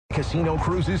Casino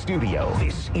Cruises studio.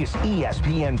 This is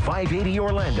ESPN 580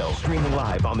 Orlando, streaming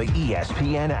live on the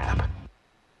ESPN app.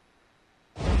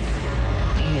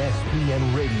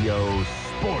 ESPN Radio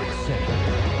Sports Center.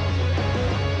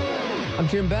 I'm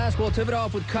Jim Basketball. Tip it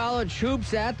off with college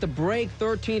hoops at the break.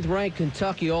 13th ranked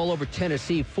Kentucky all over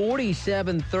Tennessee.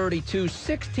 47-32.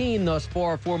 16 thus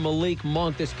far for Malik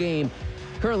Monk. This game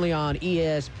currently on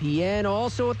ESPN.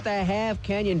 Also at the half,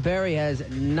 Canyon Berry has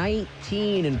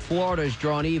 19, and Florida's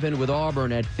drawn even with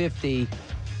Auburn at 50.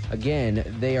 Again,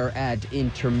 they are at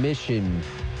intermission.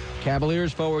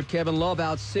 Cavaliers forward Kevin Love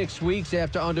out 6 weeks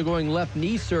after undergoing left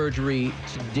knee surgery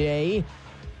today.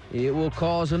 It will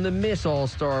cause him to miss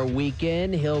All-Star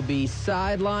Weekend. He'll be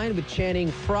sidelined with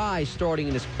Channing Frye starting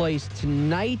in his place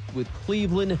tonight with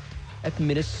Cleveland at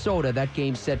Minnesota. That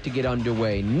game set to get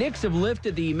underway. Knicks have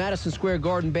lifted the Madison Square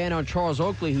Garden ban on Charles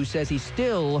Oakley, who says he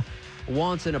still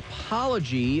wants an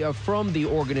apology from the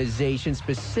organization,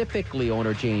 specifically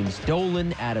owner James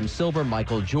Dolan, Adam Silver,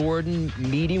 Michael Jordan,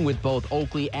 meeting with both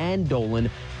Oakley and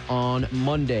Dolan on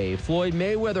Monday. Floyd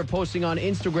Mayweather posting on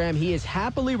Instagram he is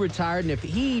happily retired, and if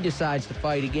he decides to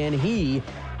fight again, he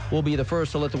will be the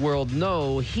first to let the world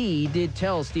know. He did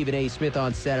tell Stephen A. Smith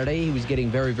on Saturday he was getting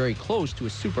very, very close to a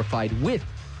super fight with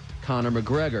Conor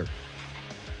McGregor.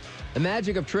 The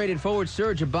Magic have traded forward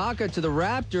Serge Ibaka to the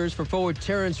Raptors for forward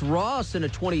Terrence Ross and a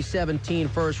 2017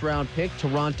 first-round pick.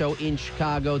 Toronto in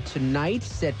Chicago tonight,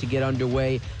 set to get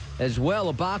underway as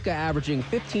well. Ibaka averaging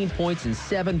 15 points and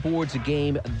 7 boards a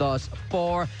game thus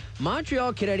far.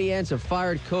 Montreal Canadiens have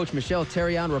fired coach Michel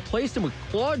Therrien, replaced him with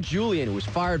Claude Julien, who was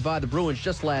fired by the Bruins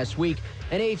just last week.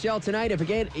 NHL tonight,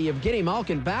 Evgeny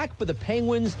Malkin back for the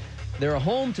Penguins. They're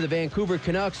home to the Vancouver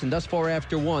Canucks, and thus far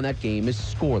after one, that game is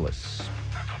scoreless.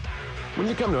 When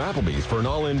you come to Applebee's for an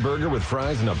all-in burger with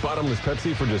fries and a bottomless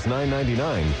Pepsi for just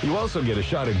 $9.99, you also get a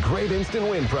shot at great instant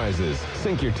win prizes.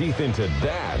 Sink your teeth into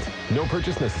that. No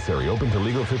purchase necessary. Open to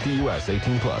legal 50 U.S.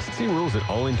 18 plus. See rules at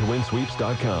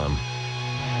allintowinsweeps.com.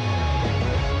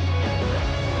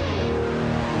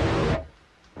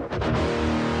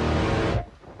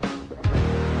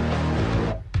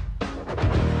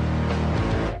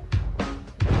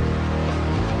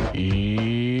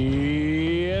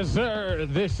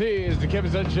 This is the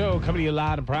Kevin Sutton Show, coming to you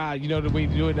live and proud. You know the way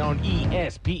to do it on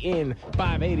ESPN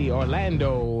 580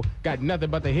 Orlando. Got nothing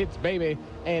but the hits, baby.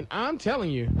 And I'm telling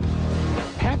you,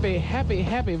 happy, happy,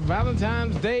 happy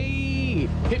Valentine's Day.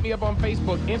 Hit me up on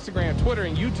Facebook, Instagram, Twitter,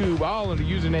 and YouTube, all under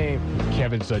the username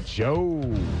Kevin Sutton Show.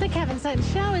 The Kevin Sutton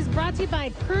Show is brought to you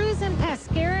by Cruz and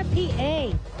Pescara,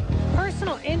 PA.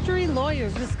 Personal injury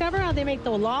lawyers. Discover how they make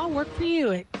the law work for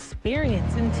you.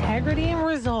 Experience, integrity, and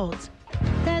results.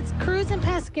 That's Cruz and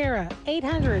Pescara,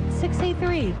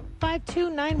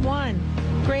 800-683-5291.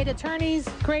 Great attorneys,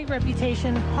 great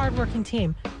reputation, hardworking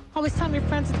team. Always tell them your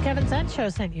friends at the Kevin Sutton Show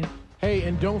sent you. Hey,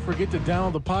 and don't forget to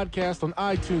download the podcast on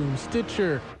iTunes,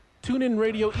 Stitcher, TuneIn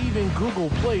Radio, even Google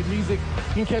Play Music.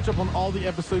 You can catch up on all the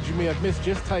episodes you may have missed.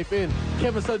 Just type in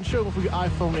Kevin Sutton Show for your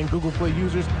iPhone and Google Play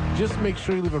users. Just make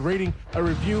sure you leave a rating, a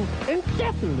review, and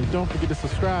definitely don't forget to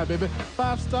subscribe, baby.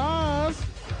 5 stars.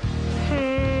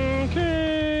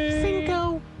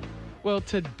 Cinco. Well,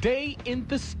 today in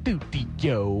the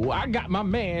studio, I got my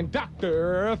man,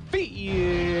 Dr. Phil.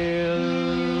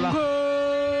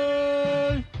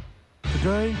 Hey.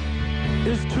 Today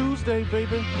is Tuesday,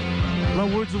 baby. My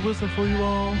words of wisdom for you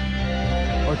all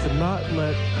are to not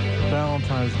let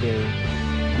Valentine's Day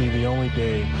be the only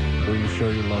day where you show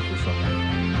your love for someone.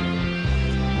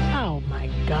 Oh, my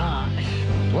gosh.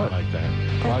 What? I like that.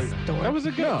 That was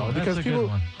a good one. Because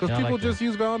people just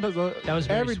use Valentine's Day.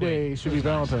 Every day should be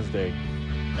Valentine's Day.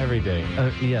 Every day.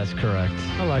 Yes, correct.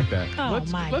 I like that. Oh,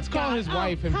 let's call his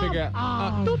wife and figure out.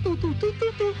 on.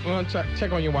 Well,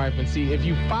 check on your wife and see if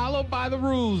you follow by the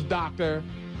rules, doctor.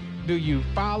 Do you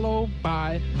follow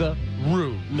by the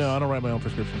rules? No, I don't write my own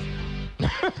prescriptions.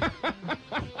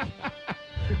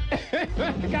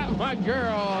 I got my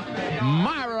girl,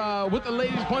 Myra, with the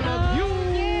ladies' point of view.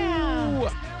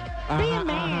 Be a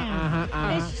man.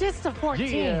 It's just the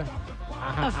 14th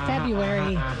of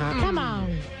February. Come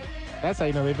on. That's how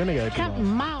you know they've been together too long.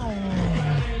 Come on.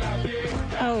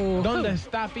 Oh. Donde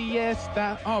está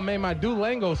fiesta? Oh, man, my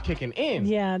Duolingo's kicking in.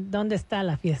 Yeah, ¿dónde está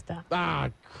la fiesta? Ah,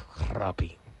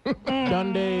 crappy.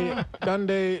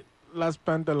 Donde las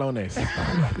pantalones?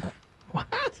 What?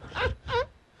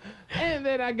 And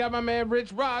then I got my man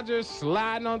Rich Rogers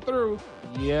sliding on through.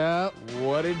 Yep.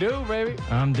 What it do, baby?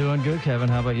 I'm doing good, Kevin.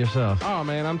 How about yourself? Oh,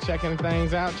 man, I'm checking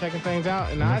things out.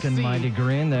 And Looking mighty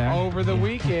green there. Over the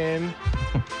weekend.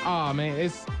 Oh, man,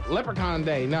 it's Leprechaun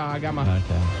Day. No, I got my...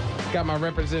 Okay. Got my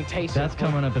representation. That's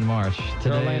coming up in March.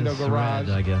 Today Orlando is Garage.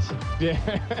 red, I guess.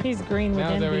 Yeah. He's green with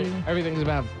Now envy. everything's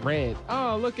about red.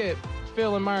 Oh, look at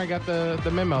Phil and Meyer got the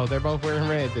memo. They're both wearing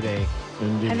red today.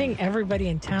 I think everybody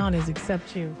in town is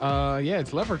except you. Yeah,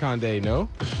 it's Leprechaun Day, no?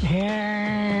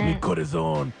 Yeah. Mi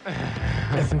corazón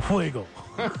es en fuego.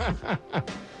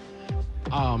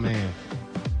 Oh, man.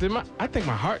 I think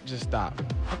my heart just stopped.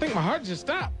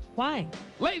 Why?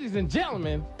 Ladies and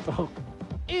gentlemen,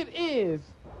 it is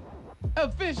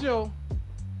official.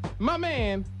 My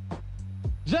man,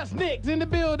 Just Nick's in the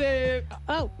building.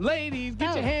 Oh. Ladies,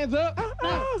 get Oh. your hands up.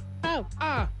 Oh.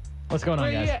 What's going on,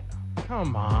 Where you guys? at?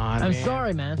 Come on, I'm man.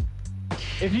 sorry, man.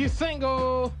 If you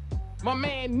single, my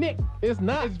man Nick It's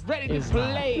not. is ready to It's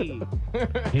not. play.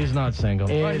 He's not single.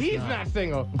 Well, he's not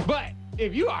single, but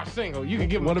if you are single, you can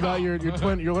give him What a about call. your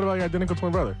twin? What about your identical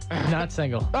twin brother? Not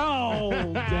single. Oh,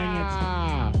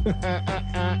 dang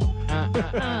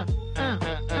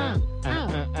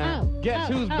Guess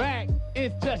who's back?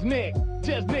 It's Just Nick.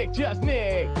 Just Nick.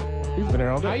 it! He's been here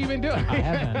all How day. you been doing? I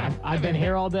have been. I've been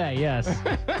here all day. Yes.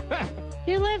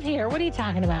 You live here. What are you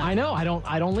talking about? I know. I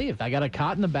don't leave. I got a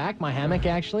cot in the back, my hammock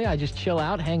actually. I just chill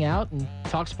out, hang out, and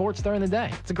talk sports during the day.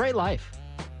 It's a great life.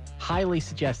 Highly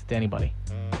suggest it to anybody.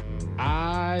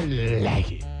 I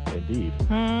like it. Indeed.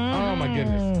 Oh my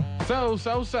goodness.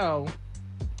 So.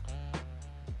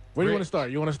 Where do you Rich. want to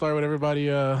start? You want to start with everybody?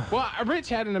 Well, Rich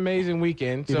had an amazing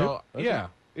weekend. He So did? Okay. yeah,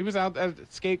 he was out at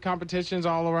skate competitions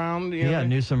all around. You know? Yeah,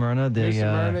 New Smyrna, the New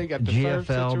Smyrna, you got the surf GFL,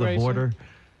 the situation. border.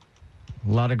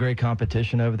 A lot of great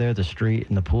competition over there, the street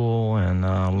and the pool, and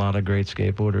a lot of great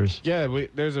skateboarders. Yeah,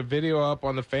 there's a video up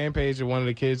on the fan page of one of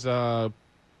the kids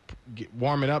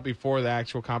warming up before the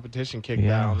actual competition kicked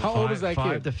down. How old is that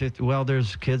 5 kid? to 50. Well,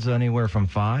 there's kids anywhere from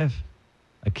 5.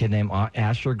 A kid named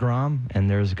Asher Grom, and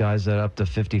there's guys that are up to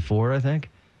 54, I think.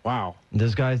 Wow.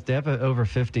 There's guys, they have a over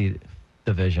 50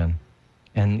 division.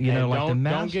 And, you know, like the don't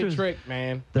Masters. get tricked,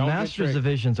 man. The Don't get Masters tricked.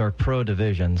 divisions are pro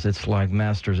divisions. It's like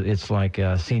Masters, it's like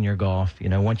senior golf. You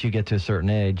know, once you get to a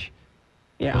certain age,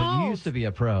 You're well, you old. used to be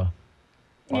a pro.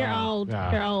 You're old.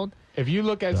 Yeah. You're old. If you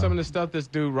look at some of the stuff this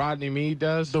dude Rodney Meade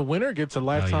does, The winner gets a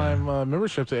lifetime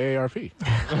membership to AARP.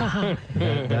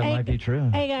 That might be true.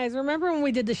 Hey, guys, remember when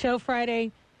we did the show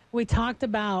Friday? We talked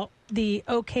about the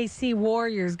OKC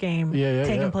Warriors game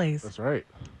taking place. That's right.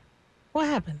 What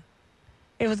happened?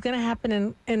 It was going to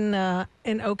happen in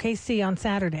OKC on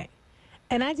Saturday.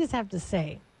 And I just have to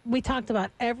say, we talked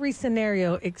about every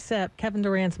scenario except Kevin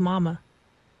Durant's mama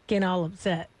getting all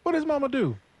upset. What does Mama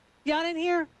do? Y'all didn't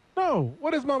hear? No.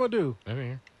 What does Mama do? I didn't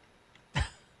hear.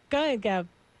 Go ahead, Kev.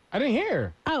 I didn't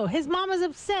hear. Oh, his mama's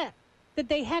upset that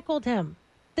they heckled him.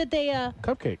 That they,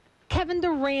 Cupcake. Kevin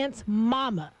Durant's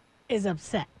mama is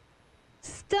upset.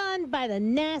 Stunned by the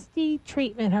nasty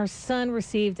treatment her son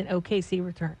received in OKC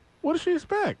return. What does she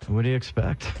expect? What do you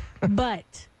expect?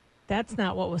 But that's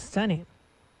not what was stunning.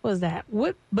 Was that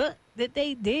whip butt that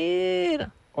they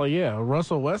did? Oh yeah,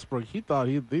 Russell Westbrook. He thought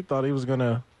he was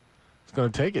gonna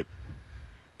take it.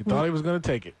 He thought he was gonna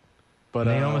take it, but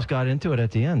They almost got into it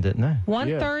at the end, didn't they?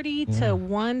 130 to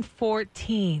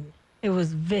 114. It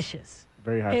was vicious.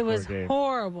 very high It score was game.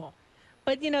 horrible.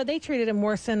 But you know they treated him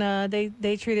worse than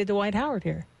they treated Dwight Howard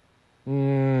here.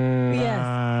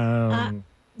 Yes.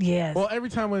 Yes. Well, every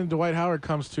time when Dwight Howard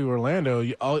comes to Orlando,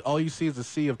 all you see is a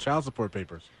sea of child support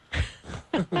papers.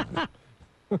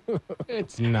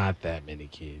 It's not that many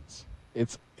kids.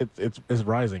 It's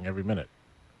rising every minute.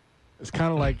 It's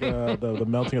kind of like the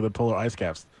melting of the polar ice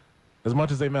caps. As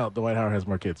much as they melt, Dwight Howard has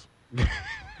more kids.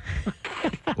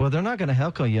 Well, they're not going to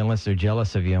heckle you unless they're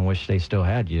jealous of you and wish they still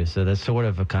had you. So that's sort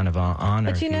of a kind of an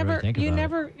honor. But if really think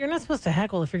about it. you're not supposed to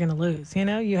heckle if you're going to lose. You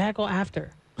know, you heckle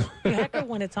after. You heckle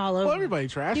when it's all over. Well, everybody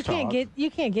trash You can't talks. you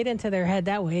can't get into their head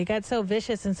that way. It got so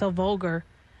vicious and so vulgar,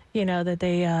 you know, that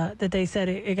they said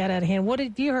it got out of hand. What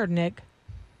did you heard, Nick?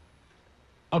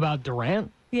 About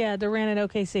Durant? Yeah, Durant and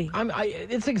OKC.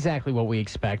 It's exactly what we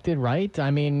expected, right?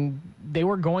 I mean, they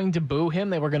were going to boo him.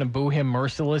 They were going to boo him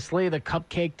mercilessly. The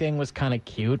cupcake thing was kind of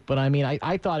cute, but I mean,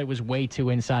 I thought it was way too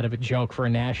inside of a joke for a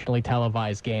nationally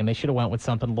televised game. They should have went with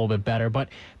something a little bit better. But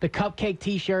the cupcake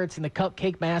T-shirts and the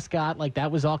cupcake mascot, like that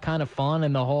was all kind of fun.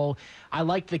 And the whole, I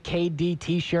liked the KD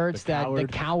T-shirts, the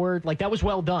coward, like that was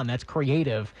well done. That's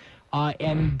creative,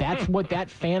 and that's what that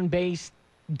fan base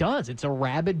does. It's a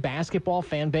rabid basketball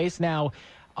fan base now.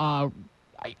 I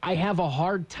have a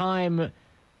hard time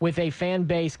with a fan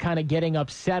base kind of getting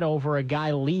upset over a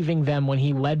guy leaving them when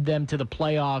he led them to the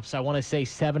playoffs. I want to say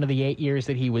 7 of the 8 years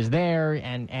that he was there,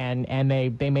 and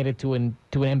they made it to an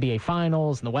NBA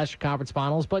Finals and the Western Conference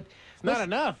Finals. But it's not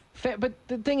enough. But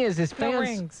the thing is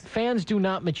fans do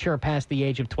not mature past the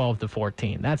age of 12 to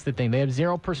 14. That's the thing. They have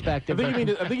zero perspective. I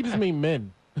think you just mean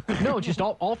men. No, just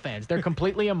all fans. They're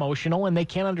completely emotional, and they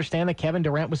can't understand that Kevin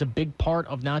Durant was a big part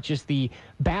of not just the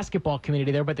basketball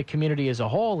community there, but the community as a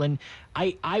whole. And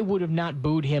I would have not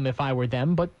booed him if I were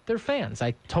them, but they're fans.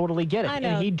 I totally get it.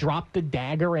 And he dropped the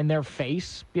dagger in their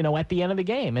face, at the end of the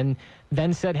game, and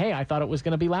then said, hey, I thought it was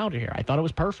going to be louder here. I thought it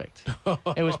was perfect.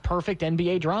 It was perfect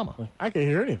NBA drama. I can't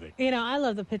hear anything. I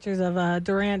love the pictures of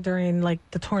Durant during,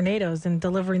 the tornadoes and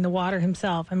delivering the water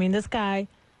himself. I mean, this guy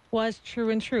was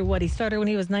true and true. What, he started when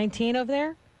he was 19 over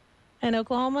there in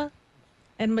Oklahoma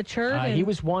and matured? He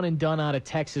was one and done out of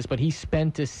Texas, but he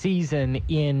spent a season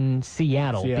in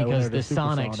Seattle because the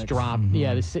Sonics dropped. Mm-hmm.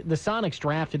 Yeah, the Sonics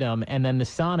drafted him, and then the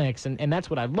Sonics, and that's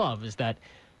what I love is that,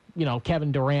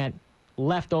 Kevin Durant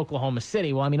left Oklahoma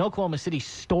City. Well, Oklahoma City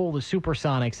stole the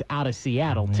Supersonics out of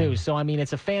Seattle, too. So,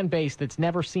 it's a fan base that's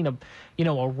never seen a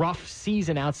rough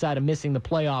season outside of missing the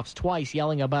playoffs twice,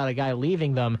 yelling about a guy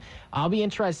leaving them. I'll be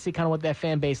interested to see kind of what that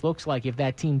fan base looks like if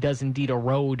that team does indeed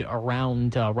erode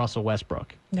around Russell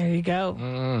Westbrook. There you go.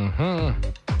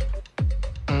 Mm-hmm.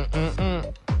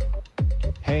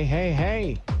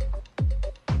 Hey.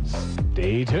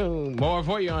 Stay tuned. More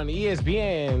for you on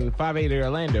ESPN 580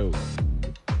 Orlando.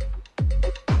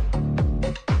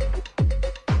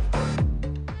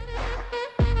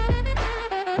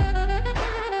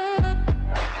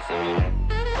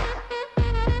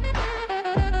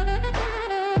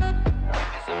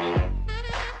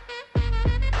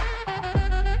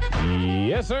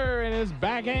 Yes, sir, and it's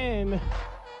back in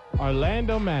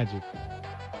Orlando Magic.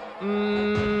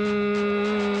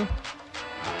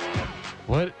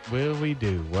 What will we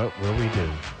do?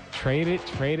 Trade it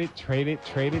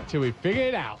till we figure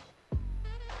it out.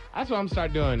 That's what I'm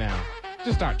start doing now.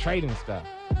 Just start trading stuff.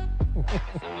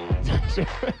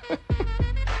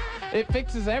 It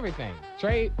fixes everything.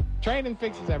 Trading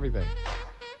fixes everything.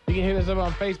 You can hit us up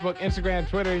on Facebook, Instagram,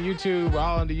 Twitter, YouTube,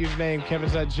 all under the username Kevin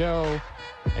Sutton Show,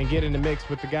 and get in the mix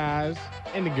with the guys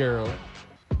and the girls.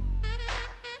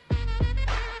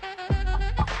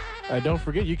 Don't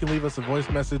forget, you can leave us a voice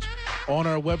message on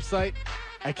our website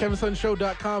at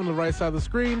kevinsuttonshow.com on the right side of the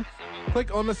screen.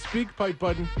 Click on the speak pipe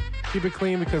button. Keep it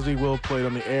clean because we will play it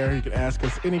on the air. You can ask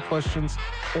us any questions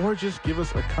or just give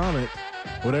us a comment.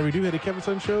 Whatever you do, head to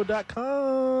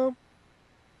kevinsuttonshow.com.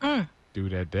 Do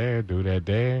that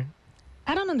there.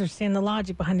 I don't understand the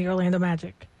logic behind the Orlando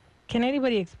Magic. Can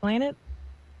anybody explain it?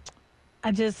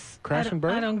 Crash and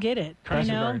burn? I don't get it. Crash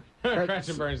and burn. Crash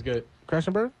and burn is good. Crash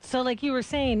and burn? So like you were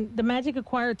saying, the Magic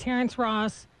acquired Terrence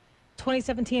Ross,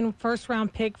 2017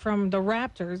 first-round pick from the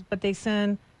Raptors, but they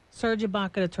send Serge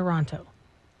Ibaka to Toronto.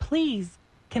 Please,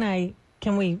 can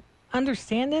we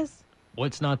understand this?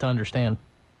 What's not to understand?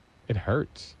 It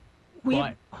hurts.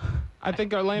 What? I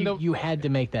think Orlando... You had to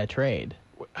make that trade.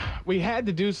 We had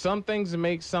to do some things to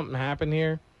make something happen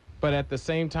here, but at the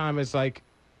same time, it's like,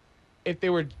 if they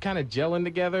were kind of gelling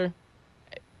together,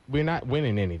 we're not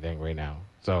winning anything right now.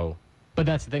 So, but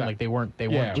that's the thing. Like they weren't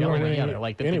gelling together.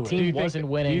 Like the team wasn't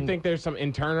winning. Do you think there's some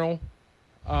internal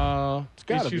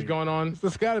issues going on?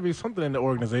 There's got to be something in the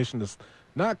organization that's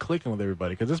not clicking with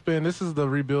everybody because this is the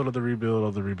rebuild of the rebuild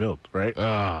of the rebuild, right?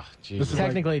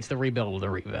 Technically, it's the rebuild of the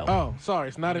rebuild. Oh, sorry,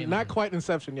 it's not quite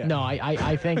Inception yet. No,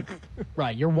 I think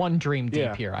right. You're one dream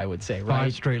deep here. I would say right.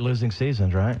 5 straight losing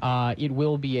seasons, right? It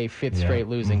will be a 5th straight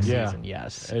losing season.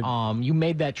 Yes. You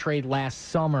made that trade last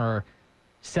summer,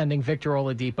 sending Victor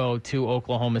Oladipo to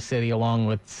Oklahoma City along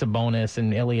with Sabonis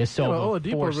and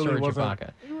Ilyasova for Serge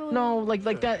Ibaka. No, like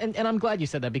that, and I'm glad you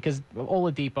said that because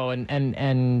Oladipo,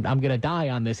 and I'm going to die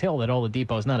on this hill that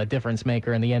Oladipo is not a difference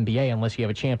maker in the NBA unless you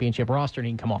have a championship roster and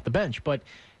he can come off the bench. But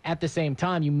at the same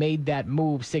time, you made that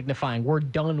move signifying we're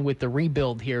done with the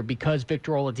rebuild here because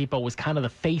Victor Oladipo was kind of the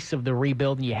face of the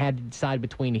rebuild and you had to decide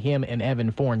between him and Evan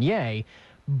Fournier.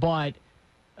 But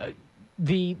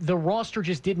the roster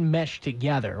just didn't mesh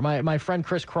together. My friend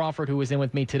Chris Crawford, who was in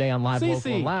with me today on Live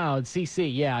Local and Loud,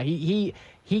 CC, yeah, he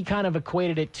kind of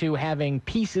equated it to having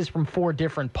pieces from 4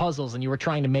 different puzzles, and you were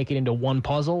trying to make it into one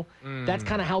puzzle. That's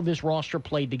kind of how this roster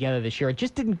played together this year. It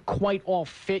just didn't quite all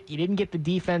fit. You didn't get the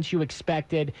defense you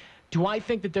expected. Do I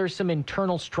think that there's some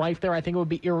internal strife there? I think it would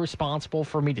be irresponsible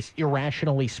for me to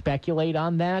irrationally speculate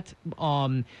on that.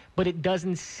 But it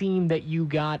doesn't seem that you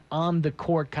got on the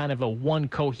court kind of a one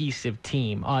cohesive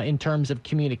team in terms of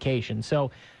communication.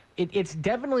 So It's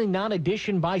definitely not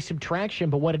addition by subtraction,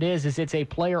 but what it is it's a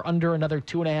player under another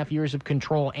 2.5 years of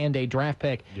control and a draft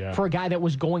pick for a guy that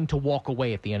was going to walk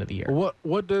away at the end of the year.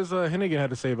 What does Hennigan have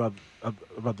to say about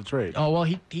the trade? Oh, well,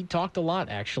 he talked a lot,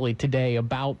 actually, today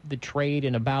about the trade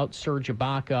and about Serge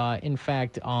Ibaka. In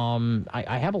fact,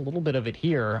 I have a little bit of it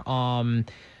here.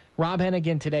 Rob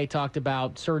Hennigan today talked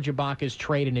about Serge Ibaka's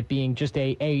trade and it being just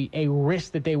a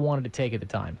risk that they wanted to take at the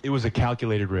time. It was a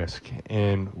calculated risk,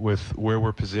 and with where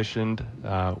we're positioned,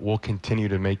 we'll continue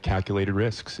to make calculated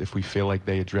risks if we feel like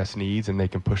they address needs and they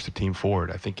can push the team forward.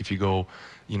 I think if you go,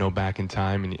 back in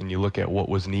time and you look at what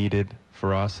was needed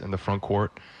for us in the front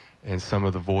court and some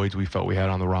of the voids we felt we had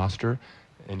on the roster,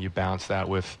 and you balance that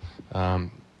with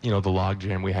the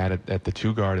logjam we had at the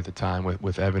two guard at the time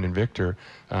with Evan and Victor,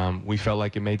 we felt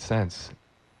like it made sense.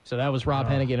 So that was Rob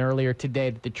Hennigan earlier today,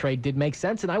 that the trade did make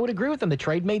sense, and I would agree with him. The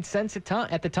trade made sense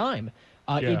at the time.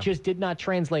 It just did not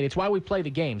translate. It's why we play the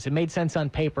games. It made sense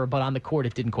on paper, but on the court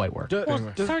it didn't quite work.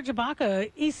 Serge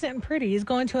Ibaka, he's sitting pretty. He's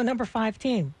going to a number 5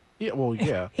 team. Yeah, well,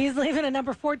 yeah. He's leaving a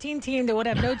number 14 team that would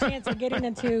have no chance of getting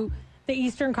into the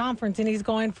Eastern Conference, and he's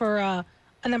going for a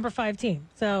number 5 team.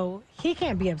 So he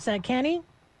can't be upset, can he?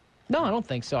 No, I don't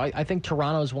think so. I think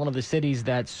Toronto is one of the cities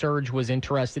that Serge was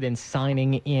interested in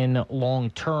signing in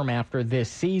long-term after this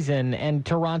season, and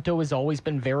Toronto has always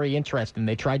been very interested.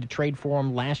 They tried to trade for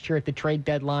him last year at the trade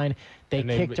deadline. They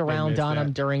kicked around on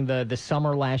him during the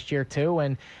summer last year, too.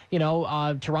 And,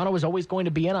 Toronto was always going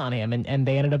to be in on him, and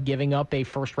they ended up giving up a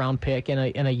first-round pick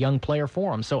and a young player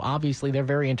for him. So, obviously, they're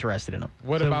very interested in him.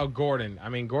 What about Gordon? I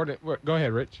mean, Gordon, go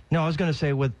ahead, Rich. No, I was going to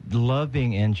say, with Love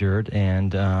being injured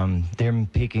and them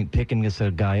picking this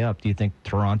guy up, do you think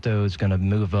Toronto is going to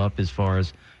move up as far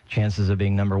as chances of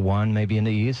being number 1 maybe in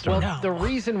the East? Well, the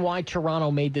reason why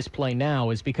Toronto made this play now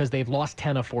is because they've lost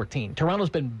 10 of 14. Toronto's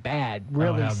been bad,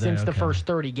 really, since the first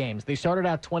 30 games. They started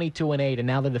out 22-8, and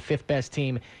now they're the 5th best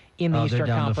team in the Eastern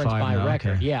Conference by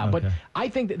record. Okay. Yeah, but I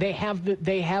think that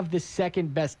they have the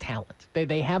second best talent.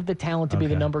 They have the talent to be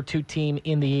the number 2 team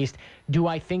in the East. Do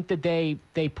I think that they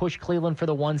push Cleveland for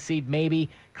the 1 seed? Maybe.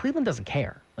 Cleveland doesn't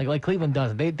care. Like Cleveland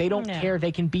doesn't. They don't care.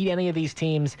 They can beat any of these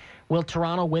teams. Will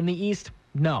Toronto win the East?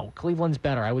 No, Cleveland's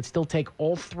better. I would still take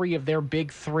all 3 of their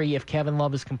big 3 if Kevin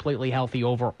Love is completely healthy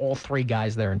over all 3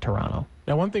 guys there in Toronto.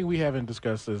 Now, one thing we haven't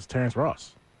discussed is Terrence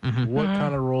Ross. What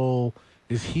kind of role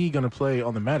is he going to play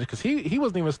on the Magic? Because he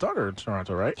wasn't even a starter in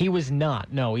Toronto, right? He was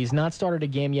not. No, he's not started a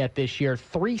game yet this year.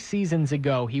 3 seasons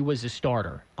ago, he was a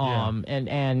starter.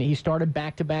 And he started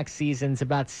back-to-back seasons,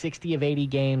 about 60 of 80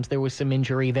 games. There was some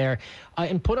injury there.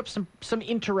 And put up some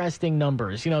interesting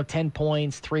numbers, 10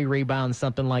 points, 3 rebounds,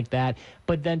 something like that.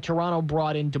 But then Toronto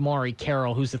brought in DeMarre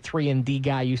Carroll, who's a 3-and-D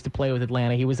guy, used to play with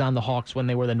Atlanta. He was on the Hawks when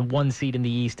they were the 1 seed in the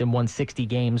East and won 60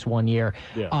 games one year.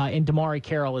 And DeMarre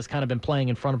Carroll has kind of been playing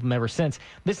in front of him ever since.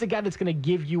 This is a guy that's going to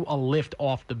give you a lift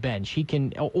off the bench. He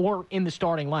can, or in the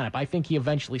starting lineup. I think he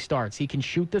eventually starts. He can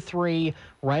shoot the 3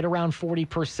 right around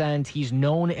 40%. He's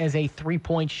known as a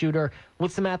 3-point shooter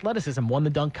with some athleticism. Won the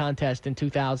dunk contest in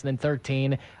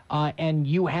 2013. And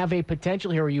you have a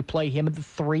potential here where you play him at the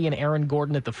 3 and Aaron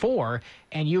Gordon at the 4,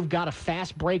 and you've got a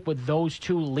fast break with those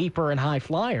 2 leaper and high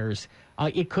flyers.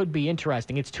 It could be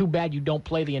interesting. It's too bad you don't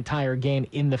play the entire game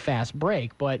in the fast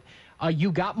break, but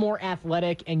you got more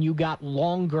athletic and you got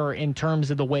longer in terms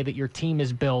of the way that your team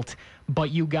is built, but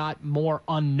you got more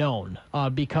unknown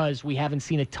because we haven't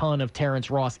seen a ton of Terrence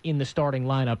Ross in the starting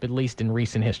lineup, at least in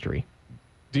recent history.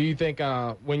 Do you think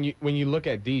when you look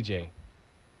at DJ,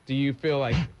 do you feel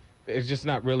like it's just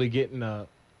not really getting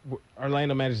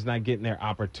Orlando Magic's not getting their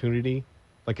opportunity?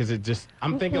 Like, is it just?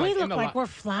 I'm thinking we look like we're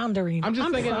floundering. I'm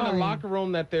just thinking sorry. in the locker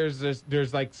room that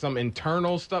there's like some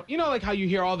internal stuff. Like how you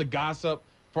hear all the gossip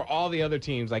for all the other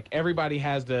teams. Like everybody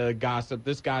has the gossip.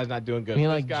 This guy's not doing good. I mean,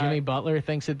 like Jimmy Butler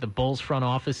thinks that the Bulls front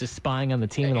office is spying on the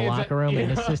team in the locker room,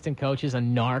 and assistant coach is a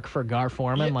narc for Gar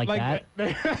Forman, like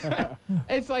that.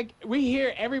 It's like we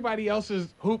hear everybody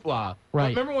else's hoopla. Right.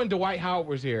 Remember when Dwight Howard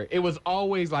was here? It was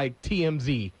always like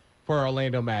TMZ for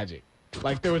Orlando Magic.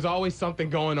 Like there was always something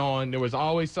going on. There was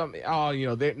always something.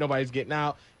 Nobody's getting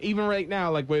out. Even right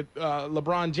now, like with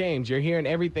LeBron James, you're hearing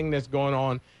everything that's going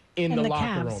on in the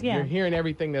locker room. Yeah. You're hearing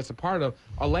everything that's a part of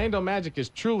Orlando Magic is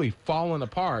truly falling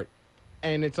apart.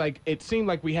 And it's like it seemed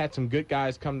like we had some good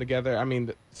guys come together. I mean,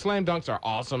 the slam dunks are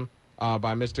awesome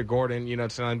by Mr. Gordon.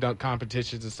 Slam dunk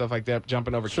competitions and stuff like that,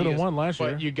 jumping over. Should have won last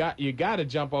year. But you got to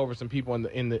jump over some people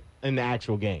in the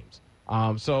actual games.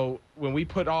 So when we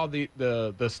put all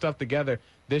the stuff together,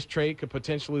 this trade could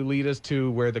potentially lead us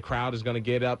to where the crowd is going to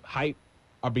get up, hype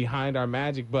behind our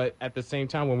Magic. But at the same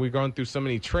time, when we're going through so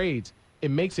many trades, it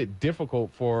makes it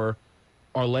difficult for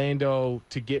Orlando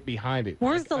to get behind it.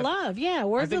 Where's the love? Yeah,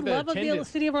 where's the love of the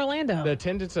city of Orlando? The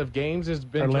attendance of games has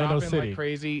been Orlando dropping City. like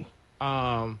crazy.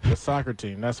 The soccer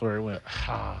team, that's where it went.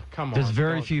 Come on. There's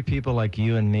very few people like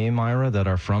you and me, Myra, that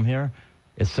are from here.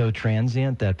 It's so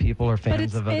transient that people are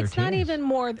fans of other teams. It's not even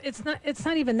more. It's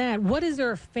not even that. What is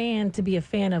there a fan to be a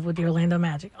fan of with the Orlando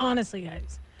Magic? Honestly,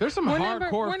 guys. There's some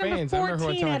hardcore fans. We're number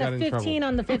 14 out of 15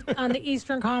 on the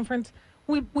Eastern Conference.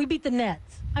 We beat the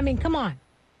Nets. I mean, come on.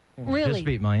 Really? Just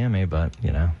beat Miami, but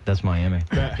that's Miami.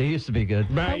 They used to be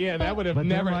good. But yeah, that would have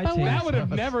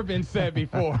never been said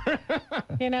before.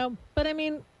 But I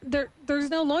mean, there's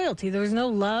no loyalty. There's no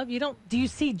love. Do you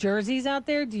see jerseys out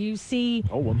there? Do you see?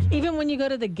 Even when you go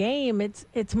to the game,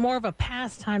 it's more of a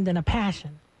pastime than a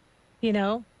passion.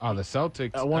 Oh, the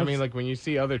Celtics. I mean, like when you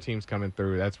see other teams coming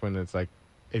through, that's when it's like.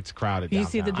 It's crowded. You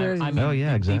see the jerseys. I mean,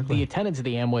 exactly. The attendance at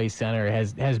the Amway Center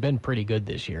has been pretty good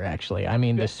this year, actually. I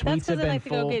mean, the suites have been like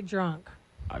full. To go get drunk.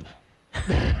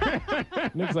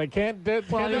 Nick's like, can't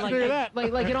disagree that.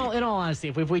 Like in all honesty,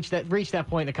 if we've reached that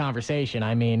point in the conversation,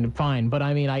 I mean, fine. But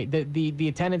I mean, the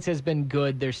attendance has been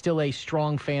good. There's still a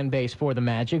strong fan base for the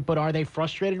Magic. But are they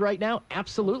frustrated right now?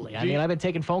 Absolutely. I mean, I've been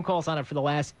taking phone calls on it for the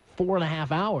last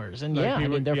 4.5 hours, and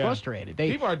they're frustrated.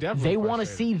 People are definitely they want to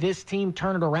see this team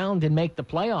turn it around and make the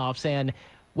playoffs. And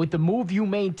with the move you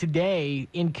made today,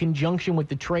 in conjunction with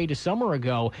the trade a summer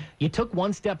ago, you took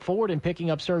one step forward in picking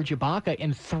up Serge Ibaka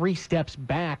and 3 steps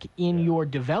back in your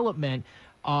development.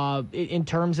 In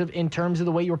terms of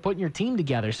the way you were putting your team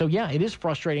together. So yeah, it is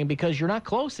frustrating because you're not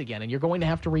close again, and you're going to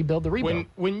have to rebuild the rebuild.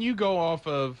 When you go off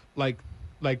of like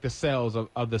the sales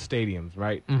of the stadiums,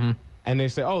 right? Mm-hmm. And they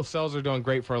say, oh, sales are doing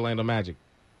great for Orlando Magic.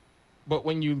 But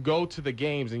when you go to the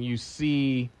games and you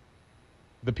see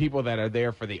the people that are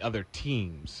there for the other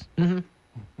teams,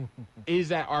 is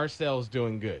that our sales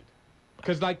doing good?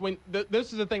 Because like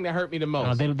this is the thing that hurt me the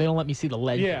most. They don't let me see the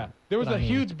legend. Yeah, there was a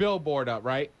huge billboard up,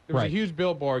 right? There was a huge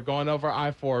billboard going over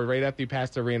I-4 right after you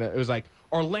passed the arena. It was like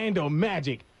Orlando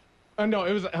Magic. Oh no,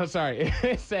 it was. I'm sorry.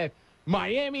 It said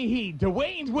Miami Heat,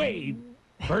 Dwayne Wade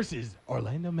versus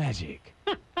Orlando Magic.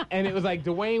 And it was like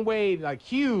Dwayne Wade, like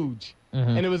huge.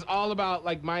 And it was all about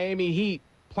like Miami Heat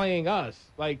playing us.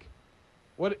 Like,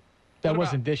 what? That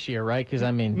wasn't this year, right? Because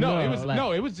I mean,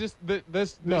 it was just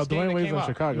this. No, game Dwayne Wade's came in up.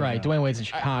 Chicago. Right, Dwayne Wade's in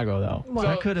Chicago, though. Well,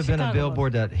 That could have been a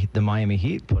billboard that the Miami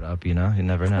Heat put up. You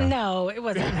never know. No, it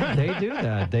wasn't. They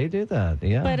do that.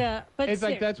 Yeah. But It's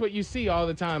like that's what you see all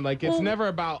the time. Like it's never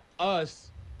about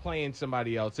us playing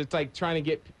somebody else. It's like trying to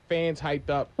get fans hyped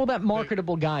up. Well, that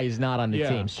marketable guy is not on the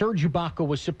team. Serge Ibaka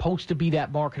was supposed to be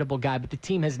that marketable guy, but the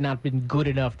team has not been good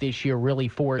enough this year really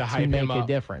for it to make a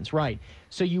difference. Right.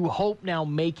 So you hope now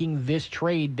making this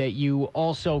trade that you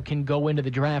also can go into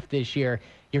the draft this year,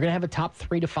 you're going to have a top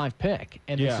 3 to 5 pick.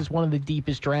 And this is one of the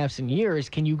deepest drafts in years.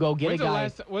 Can you go get a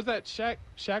guy? Was that Shaq?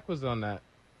 Shaq was on that.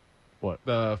 What?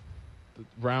 The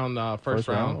round, first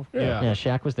round? Yeah,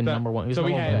 Shaq was the number one. So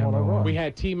we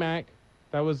had T-Mac.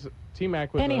 That was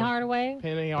T-Mac. Penny Hardaway.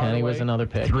 Penny was another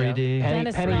pick. 3D.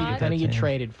 Yeah. Penny you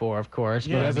traded for, of course.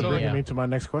 Yeah, that's bringing me to my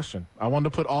next question. I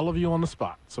wanted to put all of you on the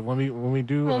spot. So when we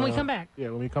come back.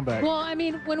 Yeah, when we come back. Well, I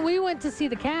mean, when we went to see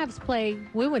the Cavs play,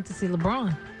 we went to see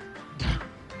LeBron.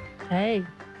 Hey.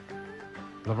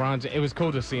 LeBron, it was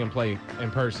cool to see him play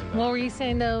in person, though. What were you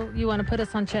saying, though? You want to put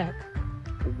us on check?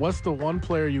 What's the one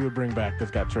player you would bring back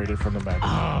that got traded from the Magic?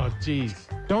 Oh, jeez.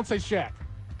 Don't say Shaq.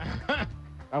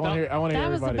 I want to hear everybody's.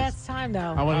 That was the best time, though.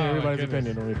 I want to hear everybody's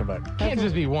opinion when we come back. Can't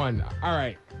just be one. All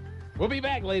right. We'll be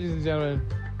back, ladies and gentlemen.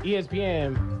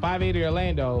 ESPN 580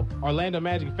 Orlando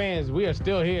Magic fans, we are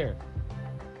still here.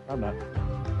 I'm not.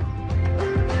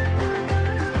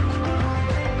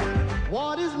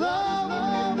 What is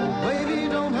love? Baby,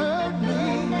 don't hurt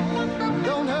me.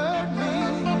 Don't hurt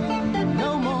me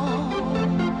no more.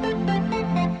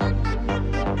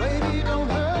 Baby, don't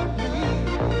hurt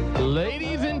me.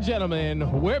 Ladies and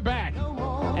gentlemen, we're back.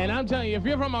 And I'm telling you, if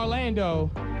you're from Orlando,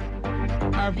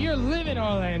 or if you're living in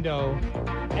Orlando,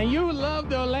 and you love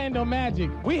the Orlando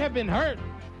Magic, we have been hurt.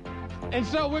 And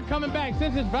so we're coming back,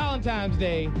 since it's Valentine's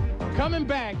Day, coming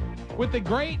back with the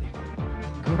great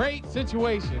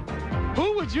situation.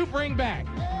 Who would you bring back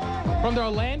from the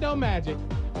Orlando Magic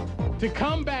to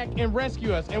come back and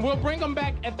rescue us? And we'll bring them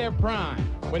back at their prime.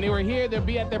 When they were here, they'll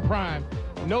be at their prime.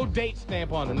 No date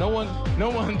stamp on them. No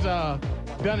one's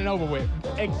done and over with,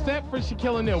 except for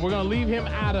Shaquille O'Neal. We're gonna leave him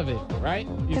out of it, right?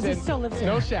 Because he still lives here.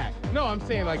 No Shaq. No, I'm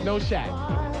saying like no Shaq,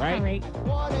 right? All right.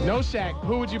 No Shaq.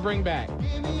 Who would you bring back?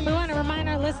 We want to remind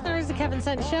our listeners the Kevin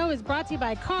Sutton Show is brought to you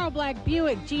by Carl Black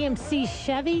Buick GMC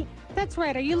Chevy. That's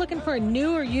right. Are you looking for a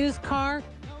new or used car?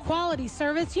 Quality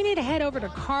service? You need to head over to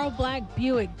Carl Black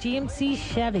Buick GMC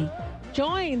Chevy.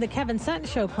 Join the Kevin Sutton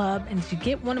Show Club and to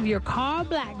get one of your car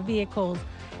black vehicles.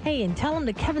 Hey, and tell them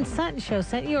the Kevin Sutton Show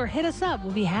sent you or hit us up.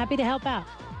 We'll be happy to help out.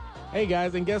 Hey,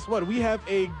 guys, and guess what? We have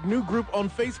a new group on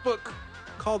Facebook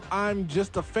called I'm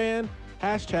Just a Fan.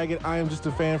 Hashtag it, I am just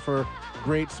a fan, for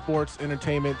great sports,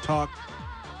 entertainment, talk,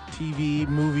 TV,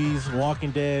 movies, Walking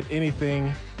Dead,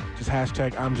 anything. Just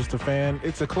hashtag I'm just a fan.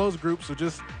 It's a closed group, so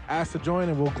just ask to join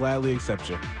and we'll gladly accept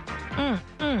you.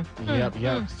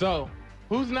 Yep. So,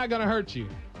 who's not gonna hurt you?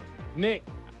 Nick,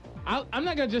 I'm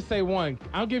not gonna just say one.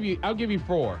 I'll give you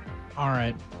 4. All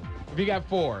right. If you got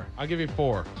 4, I'll give you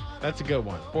 4. That's a good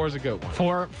one. 4 is a good one.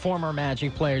 4 former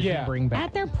Magic players you bring back.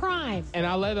 At their prime. And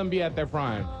I'll let them be at their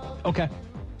prime. Okay.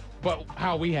 But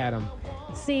how we had them.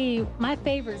 See, my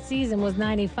favorite season was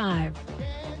 95.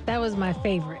 That was my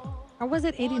favorite. Or was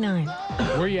it 89?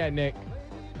 Where you at, Nick?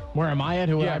 Where am I at?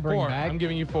 Who would I bring 4. back? I'm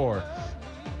giving you 4.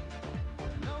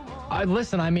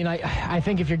 Listen, I mean, I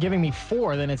think if you're giving me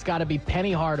 4, then it's got to be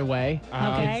Penny Hardaway.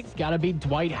 Okay. It's got to be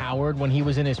Dwight Howard when he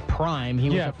was in his prime. He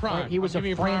was prime. He was I'll a give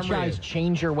you prime franchise rated.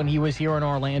 changer when he was here in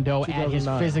Orlando at his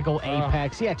 2009. physical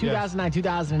apex. Yeah, 2009,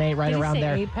 2008, right Did he around say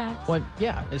there. apex? Well,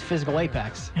 yeah, his physical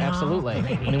apex. Absolutely.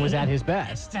 When he was at his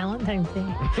best. Valentine's Day.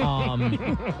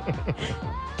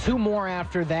 2 more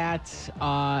after that.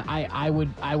 I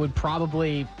would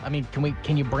probably. I mean,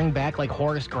 can you bring back like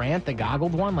Horace Grant, the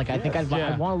goggled one? Like I think I'd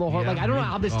want a little. Yeah, like I don't know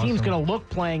how this team's awesome. gonna look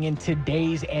playing in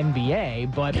today's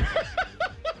NBA, but.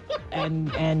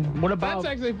 And what about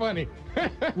That's actually funny.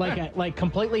 like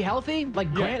completely healthy?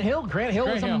 Like Grant Hill. Grant Hill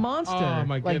was a Hill. monster. Oh,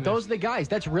 my like goodness. those are the guys.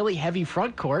 That's really heavy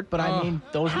front court, but I mean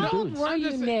those are How the old dudes. were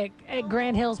you, Nick, at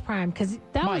Grant Hill's prime? Because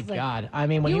that My was like, God. I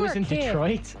mean, when you he were was a in kid.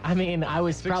 Detroit, I mean, I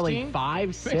was probably 16?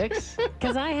 5, 6.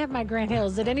 Because I have my Grant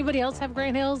Hills. Did anybody else have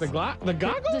Grant Hills? The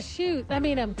goggles? The shoes. I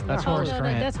mean, That's Horace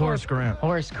Grant. That's Horace Grant.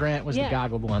 Horace Grant was the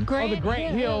goggled one. Grant Oh, the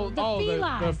Grant Hill. The The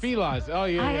Filas. Filas. Oh,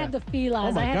 yeah. I had the Filas.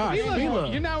 Oh, my I had gosh. the Fila.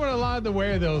 You're not allowed to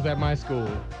wear those at my school.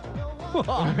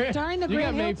 During the You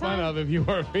got Grant Hill made fun time? of if you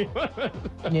were Fila.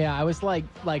 Yeah, I was like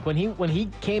when he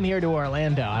came here to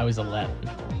Orlando, I was 11.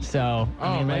 So I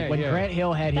Oh, mean, man, like when yeah. Grant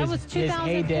Hill had That his was his 2004.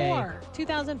 heyday.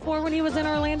 2004 when he was in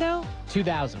Orlando?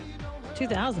 2000.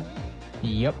 2000.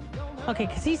 Yep. Okay,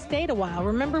 because he stayed a while.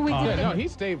 Remember we did Yeah, the- no, he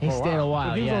stayed for He a stayed a while.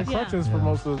 while. He was Yeah. on crutches for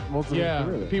most of Yeah, his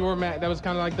career. people were mad. That was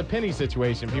kind of like the Penny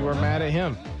situation. People were mad at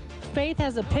him. Faith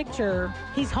has a picture.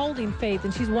 He's holding Faith,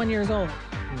 and she's 1 year old.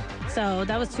 So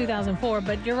that was 2004.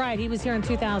 But you're right. He was here in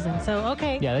 2000. So,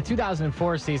 okay. Yeah, the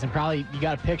 2004 season, probably you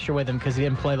got a picture with him because he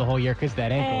didn't play the whole year because of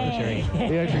that ankle injury.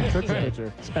 He actually took the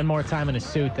picture. Spend more time in a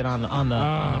suit than on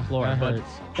the floor. that But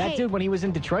hurts. that Hey. dude, when he was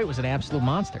in Detroit, was an absolute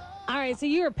monster. All right. So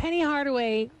you were Penny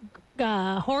Hardaway,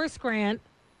 Horace Grant,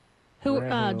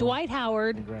 Grant Hill. Dwight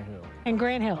Howard, Grant Hill. and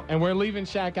Grant Hill. And we're leaving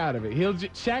Shaq out of it.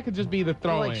 Shaq could just be the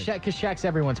throw-in. Like because Shaq's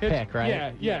everyone's pick,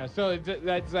 right? Yeah. So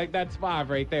that's 5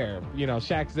 right there. You know,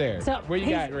 Shaq's there. So Where you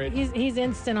got, Rich? He's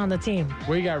instant on the team.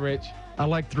 Where you got, Rich? I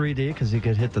like 3D because he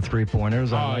could hit the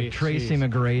 3-pointers. I Oh, like yeah, Tracy jeez.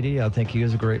 McGrady. I think he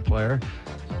was a great player.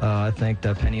 I think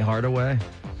Penny Hardaway.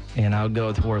 And I'll go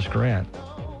with Horace Grant.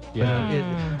 Yeah.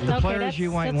 The Okay, players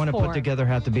you might that's want to 4. put together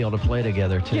have to be able to play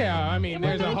together, too. Yeah, I mean,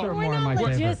 there's a those whole. are We're more not my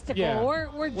favorite. logistical. Yeah. We're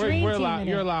dream We're teaming allowing,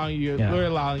 you're it. allowing you. Yeah. We're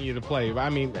allowing you to play. I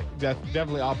mean,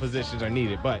 definitely all positions are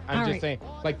needed. But I'm All just right. saying,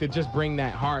 like to just bring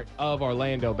that heart of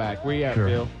Orlando back. Where you at, Sure.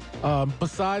 Phil?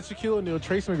 Besides Shaquille O'Neal,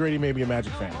 Tracy McGrady may be a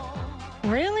Magic fan.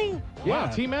 Really? Wow,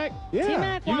 T-Mac. Yeah.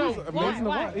 T-Mac, He why? was amazing to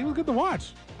Why? watch. He was good to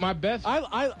watch. My best. I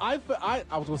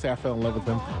was gonna say I fell in love with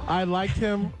him. I liked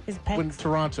him His pecs. when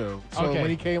Toronto. So Okay. when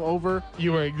he came over,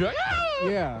 You were good.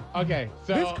 yeah. Okay,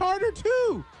 so Vince Carter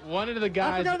too. one of the I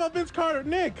guys. forgot about Vince Carter.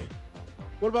 Nick,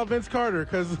 what about Vince Carter?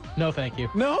 Because No, thank you.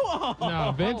 no,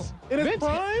 No, Vince. in his Vince,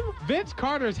 prime, Vince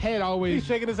Carter's head always. he's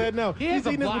shaking his head. No, He has he's a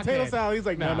eating his blockhead. potato salad. He's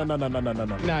like, no.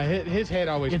 Nah, his head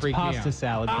always It's freaked me pasta out.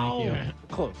 salad, thank you.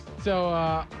 Close.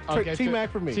 So, okay.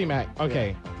 T-Mac for me. T-Mac.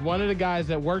 Okay. One of the guys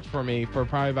that worked for me for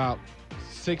probably about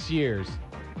 6 years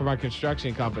for my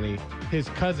construction company, his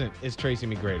cousin is Tracy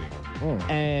McGrady.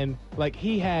 And, like,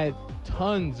 he had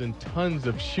tons and tons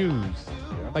of shoes.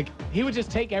 Like, he would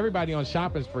just take everybody on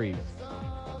shopping sprees.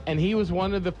 And he was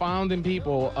one of the founding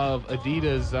people of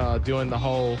Adidas doing the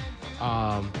whole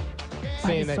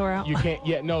saying Body store that out. you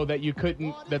can't, that you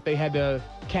couldn't, that they had to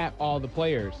cap all the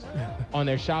players on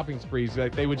their shopping sprees.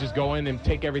 Like they would just go in and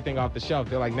take everything off the shelf.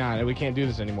 They're like, nah, we can't do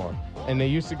this anymore. And he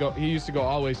used to go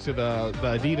always to the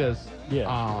Adidas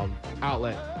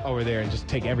outlet over there and just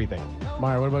take everything.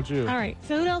 Maya, what about you? All right.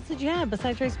 So who else did you have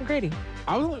besides Tracy McGrady?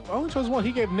 I only chose one.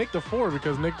 He gave Nick the 4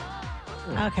 because Nick,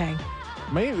 Okay.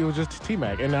 maybe it was just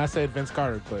T-Mac. And I said Vince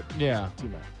Carter, but Yeah.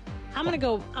 T-Mac. I'm gonna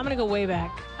go way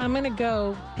back. I'm gonna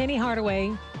go Penny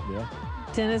Hardaway, Yeah.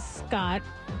 Dennis Scott,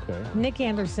 Okay. Nick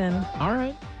Anderson. All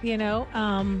right. You know,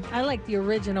 I like the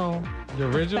original. The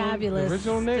original, Fabulous. the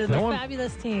original Nick. The No one-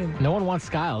 fabulous team. No one wants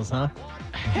Skiles, huh?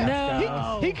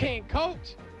 No. He can't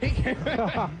coach. He can't.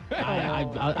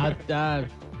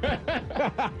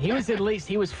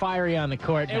 He was fiery on the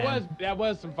court. Man. That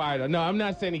was some fire though. No, I'm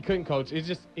not saying he couldn't coach. It's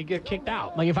just he get kicked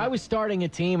out. Like if I was starting a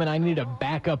team and I needed a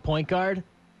backup point guard,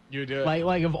 You do it.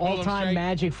 like of Hold him all-time straight.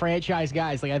 Magic franchise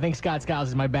guys, like I think Scott Skiles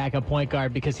is my backup point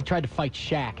guard because he tried to fight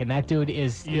Shaq, and that dude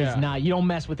is not. You don't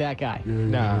mess with that guy.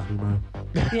 Nah.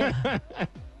 Yeah.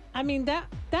 I mean that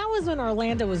was when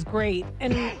Orlando was great,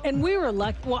 and we were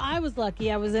lucky. Well, I was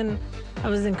lucky. I was in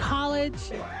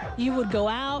college. You would go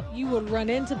out. You would run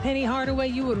into Penny Hardaway.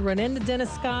 You would run into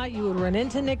Dennis Scott. You would run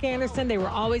into Nick Anderson. They were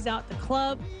always out at the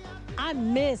club. I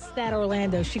miss that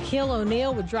Orlando. Shaquille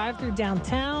O'Neal would drive through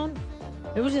downtown.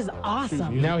 It was just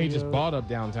awesome. Now he just balled up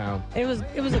downtown. It was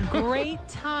a great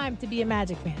time to be a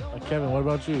Magic fan. Kevin, what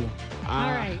about you?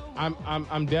 All right.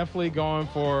 I'm definitely going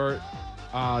for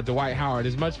Dwight Howard.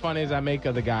 As much fun as I make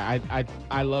of the guy,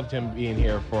 I loved him being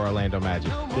here for Orlando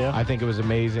Magic. Yeah. I think it was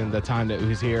amazing the time that he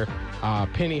was here.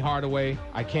 Penny Hardaway,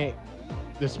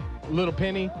 this little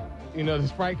Penny, you know, the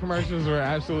Sprite commercials were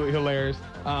absolutely hilarious.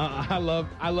 I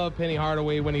love Penny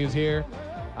Hardaway when he was here.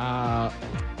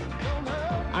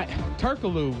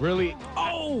 Turkaloo, really.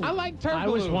 I like Turkaloo. I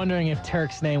was wondering if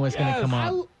Turk's name was going to come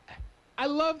up. I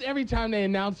loved every time they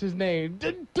announced his name.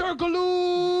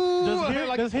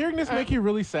 Turkaloo! Does hearing this make you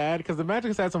really sad? Because the Magic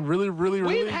has had some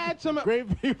really had some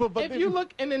great people. But if you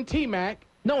look, and then T-Mac.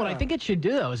 No, what I think it should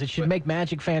do, though, is it should make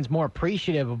Magic fans more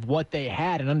appreciative of what they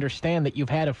had and understand that you've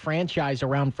had a franchise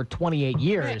around for 28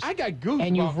 years. Man, I got goosebumps.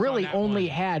 And you've really on that only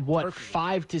one. had,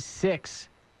 5 to 6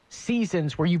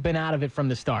 seasons where you've been out of it from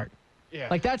the start. Yeah.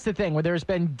 Like, that's the thing, where there's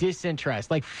been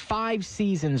disinterest. Like, 5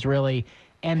 seasons, really.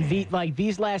 And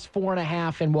these last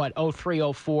 4.5 in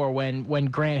 03, 04, when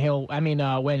Grant Hill,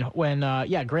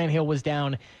 Grant Hill was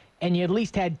down, and you at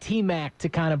least had T-Mac to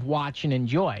kind of watch and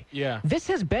enjoy. Yeah. This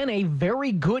has been a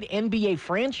very good NBA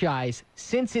franchise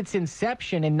since its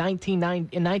inception in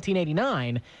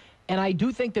 1989, and I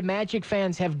do think the Magic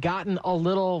fans have gotten a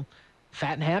little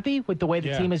fat and happy with the way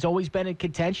the team has always been in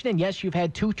contention. And yes, you've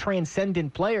had 2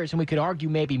 transcendent players, and we could argue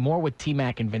maybe more with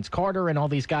T-Mac and Vince Carter and all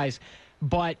these guys.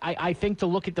 But I think to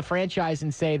look at the franchise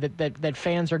and say that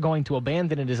fans are going to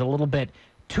abandon it is a little bit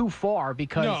too far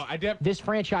because this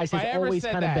franchise has always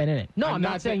kind of been in it. No, I'm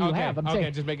not saying you have. I'm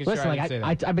saying, just making listen, sure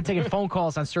I've been taking phone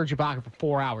calls on Serge Ibaka for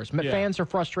 4 hours. Fans are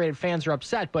frustrated. Fans are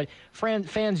upset. But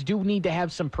fans do need to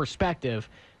have some perspective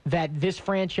that this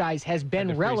franchise has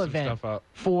been relevant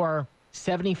for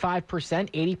 75%,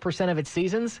 80% of its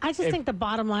seasons. I just think the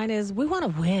bottom line is we want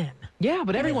to win. Yeah,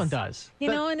 but everyone does. You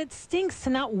know, and it stinks to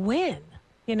not win,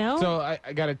 you know? So I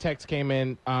got a text came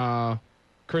in.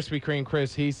 Krispy Kreme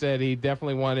Chris, he said he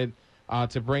definitely wanted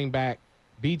to bring back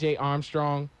B.J.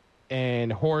 Armstrong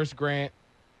and Horace Grant.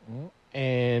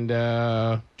 And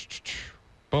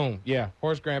boom. Yeah,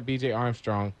 Horace Grant, B.J.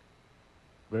 Armstrong.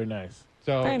 Very nice.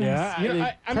 So, Very nice.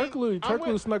 Yeah,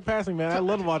 Turkaloo snuck passing, man. I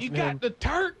love watching him. You got the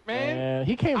Turk, man. And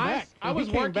he came back. I was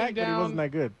he came working back, down. but he wasn't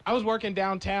that good. I was working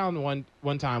downtown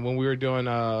one time when we were doing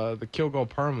the Kilgore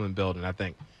Permanent building, I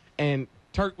think. And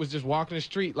Turk was just walking the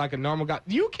street like a normal guy.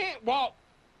 You can't walk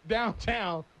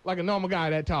downtown like a normal guy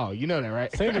that tall. You know that,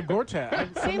 right? Same with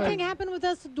Gortat. Same thing happened with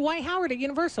us, Dwight Howard at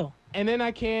Universal. And then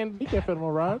He can't fit him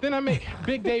on ride. Then I make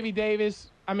Big Davy Davis.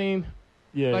 I mean,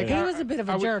 Yeah. like, He was a bit of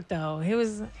a jerk, though. He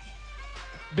was.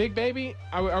 Big Baby.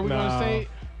 Are we going to say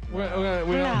we don't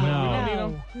need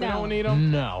him? We No. don't need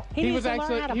him. No. He needs to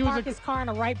learn how to he was park his car in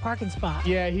the right parking spot.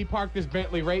 Yeah, he parked his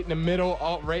Bentley right in the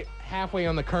middle, right halfway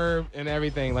on the curb and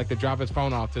everything, like to drop his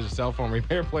phone off to the cell phone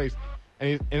repair place.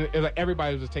 And it was like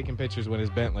everybody was just taking pictures with his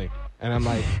Bentley. And I'm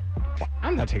like,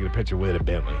 I'm not taking a picture with a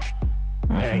Bentley.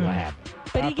 That ain't gonna happen.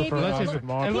 But he gave me Unless it's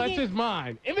mine.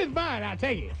 If it's mine, I'll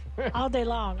take it. all day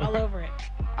long, all over it.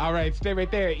 All right, stay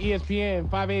right there. ESPN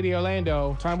 580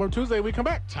 Orlando. Time Warp Tuesday, we come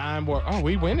back. Time Warp. Oh,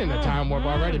 we winning the Time Warp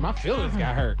already. My feelings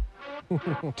got hurt.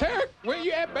 Turk, where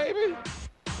you at, baby?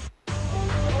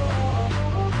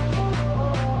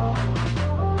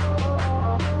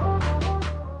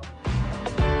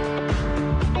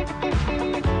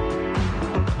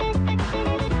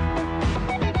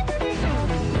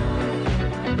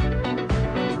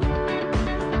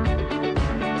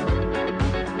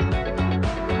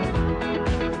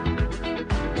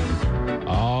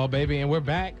 Oh, baby, and we're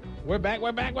back. We're back.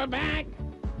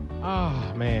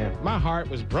 Oh, man. My heart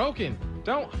was broken.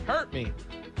 Don't hurt me.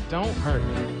 don't hurt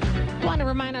me. Want to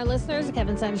remind our listeners, the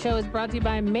Kevin Sutton Show is brought to you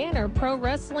by Manor Pro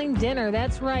Wrestling Dinner.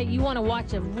 That's right. You want to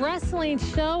watch a wrestling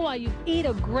show while you eat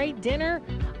a great dinner.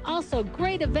 Also,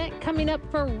 great event coming up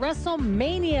for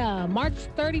WrestleMania, March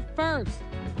 31st.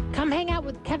 Come hang out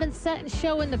with Kevin Sutton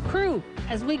Show and the crew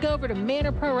as we go over to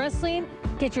Manor Pro Wrestling.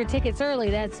 Get your tickets early.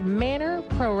 That's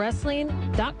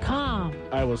manorprowrestling.com.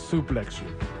 I will suplex you.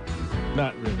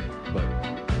 Not really, but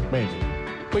maybe.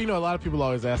 But you know, a lot of people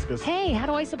always ask us, Hey, how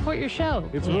do I support your show?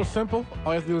 it's real simple.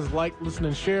 All you have to do is like, listen,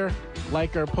 and share.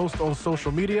 Like our post on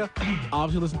social media.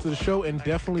 Obviously, listen to the show and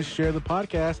definitely share the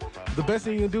podcast. The best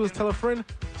thing you can do is tell a friend,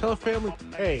 tell a family.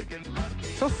 Hey,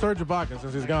 tell Serge Ibaka,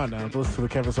 since he's gone now, to listen to the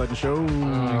Kevin Sutton Show.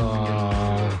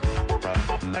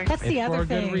 That's the It's other for a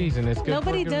thing. good reason. It's good for a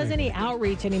Nobody good does reason. any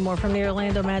outreach anymore from the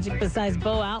Orlando Magic besides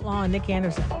Bo Outlaw and Nick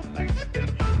Anderson.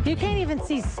 You can't even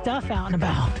see stuff out and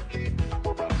about.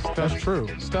 That's true.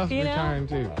 Stuff's You know? retiring,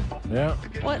 too. Yeah.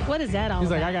 What is that all He's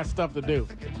like, about? I got stuff to do.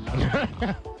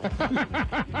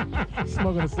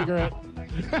 Smoking a cigarette.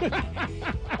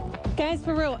 Guys,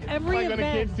 for real, every Like when a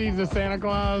event... kid sees a Santa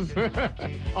Claus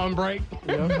on break.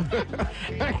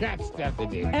 I got stuff to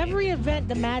do. Every event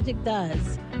the Magic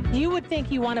does, you would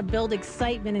think you want to build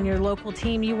excitement in your local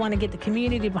team. You want to get the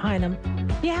community behind them.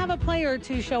 You have a player or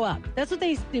two show up. That's what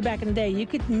they used to do back in the day. You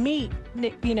could meet,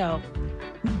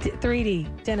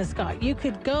 3D, Dennis Scott. You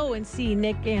could go and see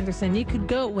Nick Anderson. You could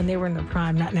go when they were in their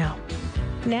prime, not now.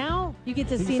 Now, you get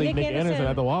to You see can Nick Anderson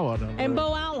at the Wawa down there. and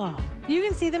Bo Outlaw. You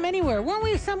can see them anywhere. Weren't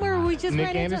we somewhere where we just Nick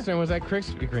ran Anderson was at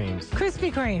Krispy Kreme's. into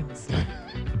Krispy Kremes?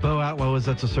 Bo Outlaw was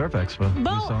at the Surf Expo. We Bo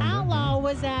saw him there. Outlaw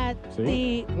was at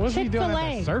the What's he doing at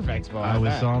Chick-fil-A. the Surf Expo? I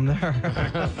was saw him there.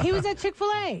 He was at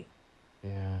Chick-fil-A.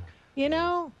 Yeah. You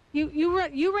know, you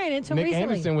ran into him Nick recently.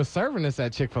 Anderson was serving us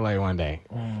at Chick-fil-A one day.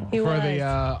 He For was. the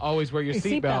always wear your Your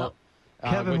seatbelt.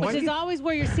 Kevin, Which what is always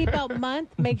wear your seatbelt month.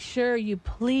 Make sure you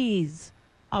please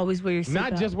always wear your seatbelt.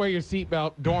 Not just wear your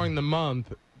seatbelt during the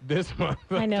month, this month.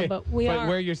 I know, okay? but we are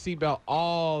wear your seatbelt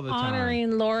all the time.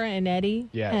 honoring Laura and Eddie.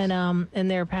 Yes.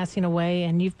 And they're passing away.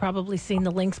 And you've probably seen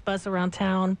the Lynx bus around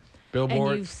town. Billboards.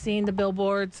 And you've seen the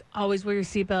billboards. Always wear your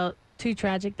seatbelt. 2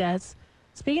 tragic deaths.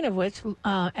 Speaking of which,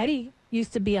 Eddie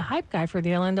used to be a hype guy for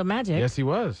the Orlando Magic. Yes, he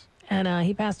was. And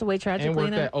he passed away And tragically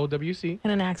worked at OWC.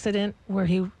 in an accident where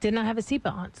he did not have a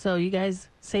seatbelt on. So you guys,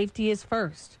 safety is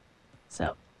first.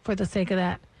 So for the sake of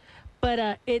that.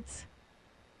 But it's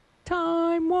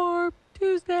Time Warp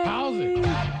Tuesday. Pause it.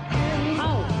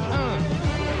 Oh,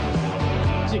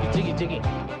 Jiggy.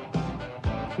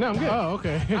 No, I'm good. Oh,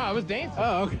 okay. I was dancing.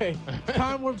 Oh, okay.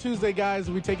 Time Warp Tuesday, guys.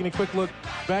 We're taking a quick look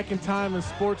back in time in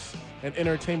sports and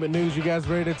entertainment news. You guys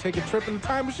ready to take a trip in the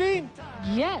time machine?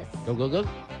 yes. Go.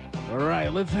 All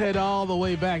right, let's head all the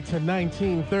way back to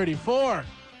 1934.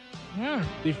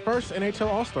 The first NHL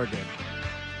All-Star game.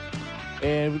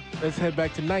 And let's head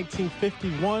back to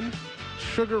 1951.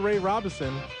 Sugar Ray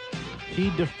Robinson, he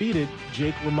defeated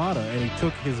Jake LaMotta, and he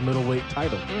took his middleweight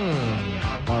title.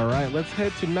 All right, let's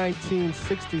head to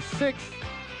 1966.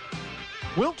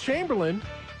 Wilt Chamberlain,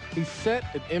 he set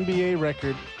an NBA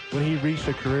record when he reached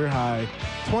a career high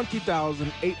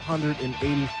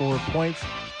 20,884 points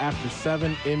after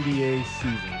 7 NBA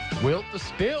seasons. Wilt the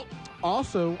Stilt.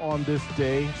 Also on this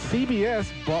day, CBS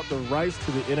bought the rights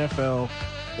to the NFL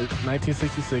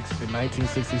 1966 and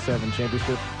 1967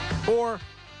 championship for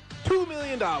 $2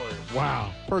 million.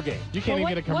 Wow. Per game. You can't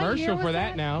Well, even get a what year commercial was for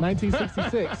that? that now.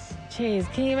 1966. Jeez,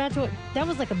 can you imagine what? That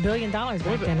was like $1 billion back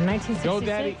then in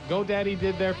 1966. GoDaddy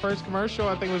did their first commercial.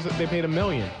 I think it was they paid $1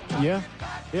 million. Yeah.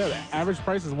 The average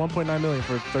price is $1.9 million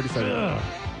for 30 seconds.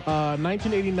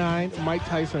 1989, Mike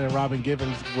Tyson and Robin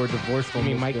Givens were divorced on I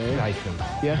mean, this Mike day. Tyson.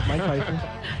 Yeah, Mike Tyson.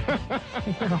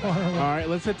 All right,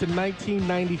 let's head to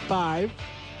 1995.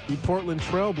 The Portland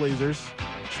Trailblazers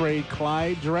trade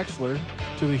Clyde Drexler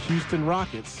to the Houston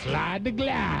Rockets, Slide the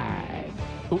glide.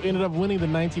 who ended up winning the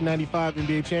 1995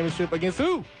 NBA championship against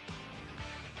who?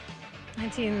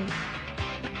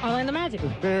 Orlando Magic.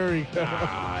 Very good.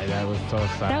 That was so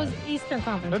sad. That was Eastern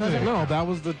Conference, That's wasn't it? No, that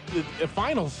was the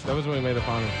finals. That was when we made the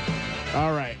final.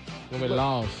 All right. When we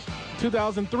lost.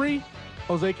 2003,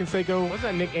 Jose Canseco. Was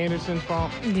that Nick Anderson's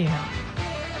fault? Yeah.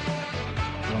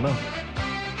 I don't know.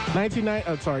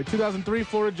 2003,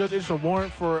 Florida judge issued a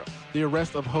warrant for the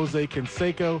arrest of Jose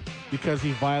Canseco because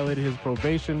he violated his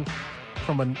probation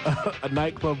from a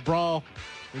nightclub brawl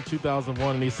in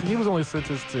 2001, and he was only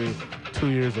sentenced to 2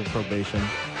 years of probation.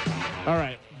 All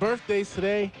right, birthdays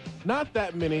today, not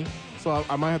that many, so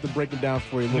I might have to break them down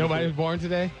for you. A little Nobody was bit. born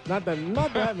today? Not that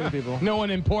many people. No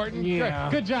one important? Yeah.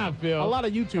 Good job, Phil. A lot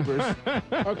of YouTubers.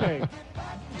 Okay.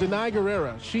 Denai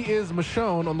Guerrera. She is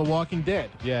Michonne on The Walking Dead.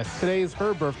 Yes. Today is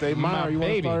her birthday. My Myra, you want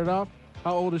to baby. start it off?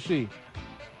 How old is she?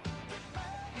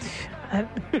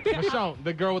 Michonne,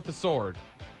 the girl with the sword.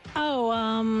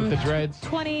 Oh, With the dreads.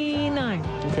 29.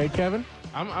 Okay, Kevin.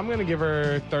 I'm going to give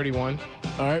her 31.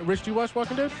 All right, Rich, do you watch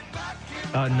Walking Dead?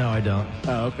 No, I don't.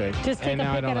 Oh, okay. Just take And a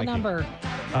now I pick don't at a like it. number.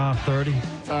 30.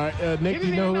 All right, Nick, do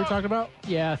you know who we're talking about?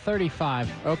 Yeah, 35.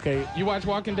 Okay, You watch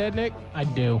Walking Dead, Nick? I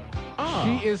do. Oh.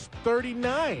 she is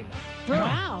 39.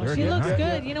 Wow, Very she good. looks Yeah.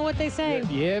 good. You know what they say?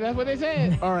 Yeah, that's what they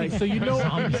said. All right, so you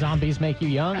know, Zombies make you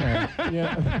young? Or?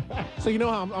 yeah. So you know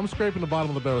how I'm scraping the bottom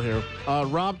of the barrel here.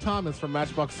 Rob Thomas from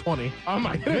Matchbox 20. Oh,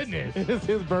 my goodness. It's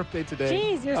his birthday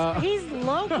today. Jeez, he's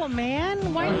local,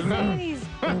 man. Why are you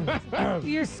saying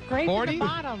you're scraping 40? the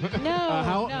bottom? No,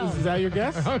 How no. is that your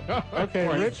guess? Okay,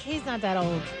 Rich, He's not that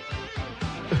old.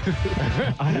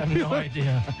 I have no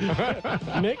idea.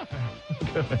 Nick.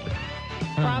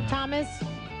 Rob Thomas?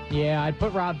 Yeah, I'd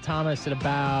put Rob Thomas at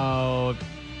about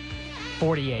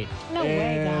 48. No way,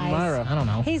 And guys. Myra. I don't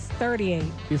know. He's 38.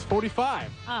 He's 45.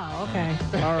 Oh, okay.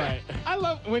 All right. I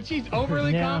love when she's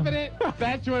overly Yeah. confident.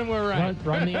 That's when we're right.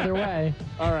 Run the other way.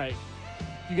 All right.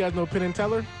 You guys know Penn and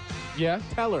Teller? Yes.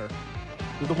 Teller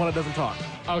is the one that doesn't talk.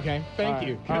 Okay. Thank All right.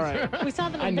 you. All right. We saw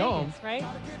them in I know Vegas, right?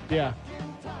 Yeah.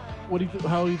 What do you?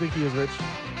 How do you think he is, Rich?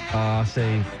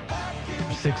 Say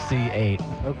 68.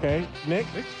 Okay, Nick.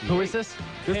 Who is this?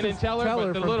 This Penn and is Teller,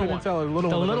 but the from little Penn one. and Teller, the little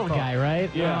The one that little doesn't talk. guy, right?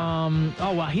 Yeah.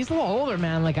 Oh, wow. He's a little older,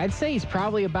 man. Like, I'd say he's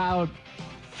probably about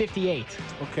 58.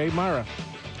 Okay, Myra.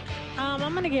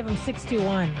 I'm gonna give him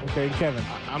 61. Okay, Kevin.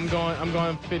 I'm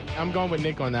going with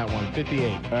Nick on that one.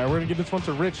 58. All right, we're gonna give this one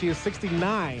to Rich. He is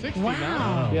 69. 69.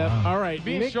 Wow. Yep. wow. All right.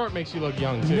 Being Nick, short makes you look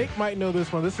young too. Nick might know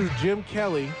this one. This is Jim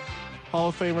Kelly, Hall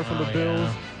of Famer from the Oh, Bills.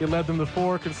 yeah. He led them to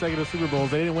 4 consecutive Super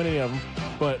Bowls. They didn't win any of them,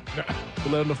 but he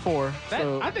led them to 4.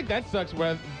 So, I think that sucks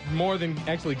more than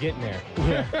actually getting there.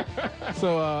 yeah.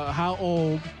 So, how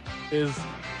old is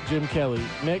Jim Kelly?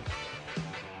 Nick?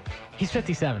 He's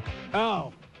 57.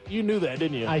 Oh, you knew that,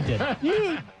 didn't you? I did.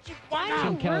 Why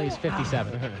Jim Kelly's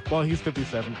 57. Well, he's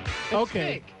 57. Okay.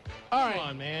 Nick. All right. Come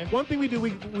on, man. One thing we do, we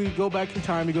go back in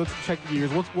time, we go to check the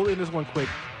years. We'll end this one quick.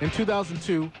 In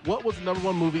 2002, what was the number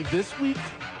 1 movie this week?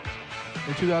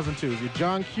 In 2002, is it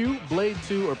John Q, Blade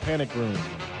 2, or Panic Room?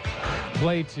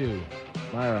 Blade 2.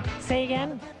 Myra. Say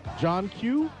again. John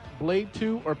Q, Blade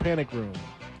 2, or Panic Room?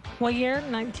 What year?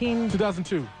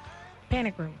 2002.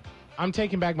 Panic Room. I'm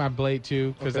taking back my Blade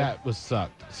 2 because Okay. that was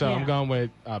sucked. So Yeah. I'm going with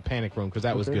Panic Room because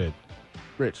that was Okay. good.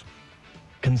 Rich.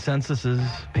 Consensus is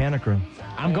Panic Room.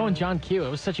 I'm going John Q. It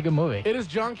was such a good movie. It is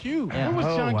John Q. Yeah. What was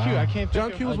Oh, John Q? wow. I can't. John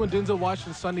think Q was of- when Denzel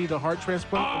Washington son needed a heart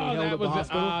transplant and he Oh, held that at the was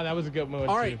hospital. that was a good movie.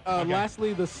 All right. too. Okay.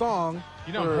 Lastly, the song.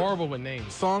 You know I'm for- horrible with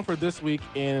names. Song for this week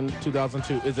in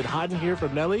 2002. Is it Hot in Here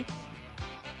from Nelly,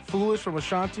 Foolish from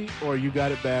Ashanti, or You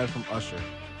Got It Bad from Usher?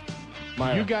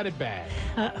 Myra. You got it bad.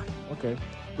 Okay.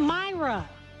 Myra.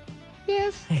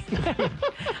 Yes.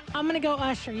 I'm gonna go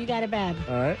Usher. You got it bad.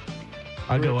 All right.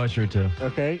 I'll go Usher too.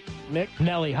 Okay. Nick.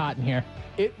 Nelly hot in here.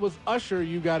 It was Usher.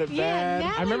 You Got It Yeah, Bad.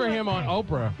 Nelly I remember was him on there.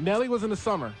 Oprah. Nelly was in the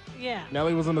summer. Yeah.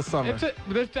 Nelly was in the summer.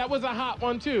 That was a hot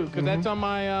one too because that's on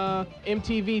my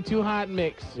MTV Too Hot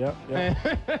mix. Yep. So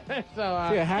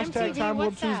Yeah. Hashtag MTV, Time Warp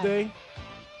what's that? Tuesday.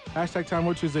 Hashtag Time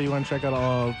Warp Tuesday. You want to check out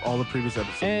all the previous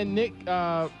episodes. and Nick,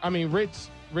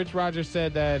 Rich Rogers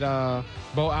said that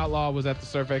Bo Outlaw was at the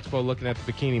Surf Expo looking at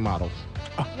the bikini models.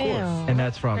 Ew. And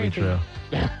that's probably Creepy. true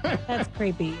That's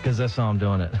creepy. because I saw him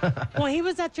doing it. Well, he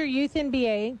was at your youth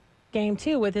NBA game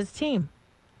too with his team.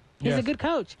 He's a Yes. good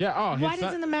coach. Yeah. Oh, Why his son-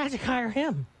 doesn't the Magic hire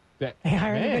him? that- They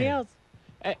hire man. anybody else.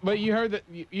 But you heard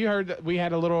that we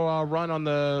had a little run on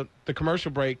the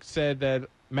commercial break. Said that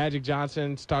Magic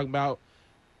Johnson's talking about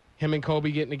him and Kobe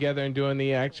getting together and doing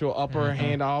the actual upper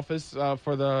hand office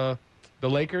for the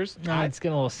Lakers. It's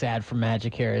getting a little sad for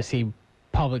Magic here as he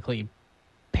publicly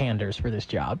panders for this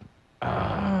job.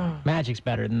 Magic's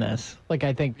better than this. Like,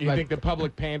 I think, You think the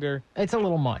public pander? it's a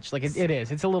little much. Like, it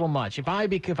is. It's a little much. If I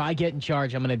get in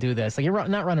charge, I'm going to do this. Like, you're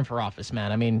not running for office,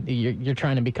 man. I mean, you're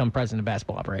trying to become president of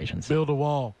basketball operations. Build a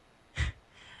wall.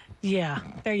 Yeah,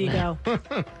 there you go.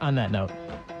 On that note.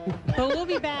 But we'll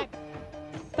be back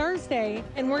Thursday,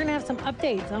 and we're gonna have some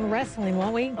updates on wrestling,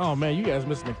 won't we? Oh man, you guys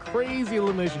missing a crazy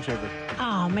elimination chamber.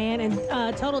 Oh man, and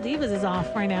Total Divas is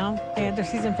off right now. They had their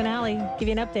season finale. Give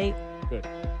you an update. Good.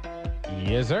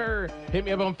 Yes, sir. Hit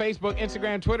me up on Facebook,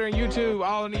 Instagram, Twitter, and YouTube.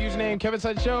 All in the username Kevin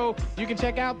Sutton Show. You can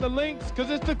check out the links because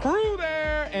it's the crew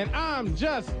there, and I'm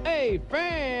just a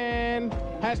fan.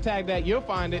 Hashtag that. You'll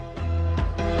find it.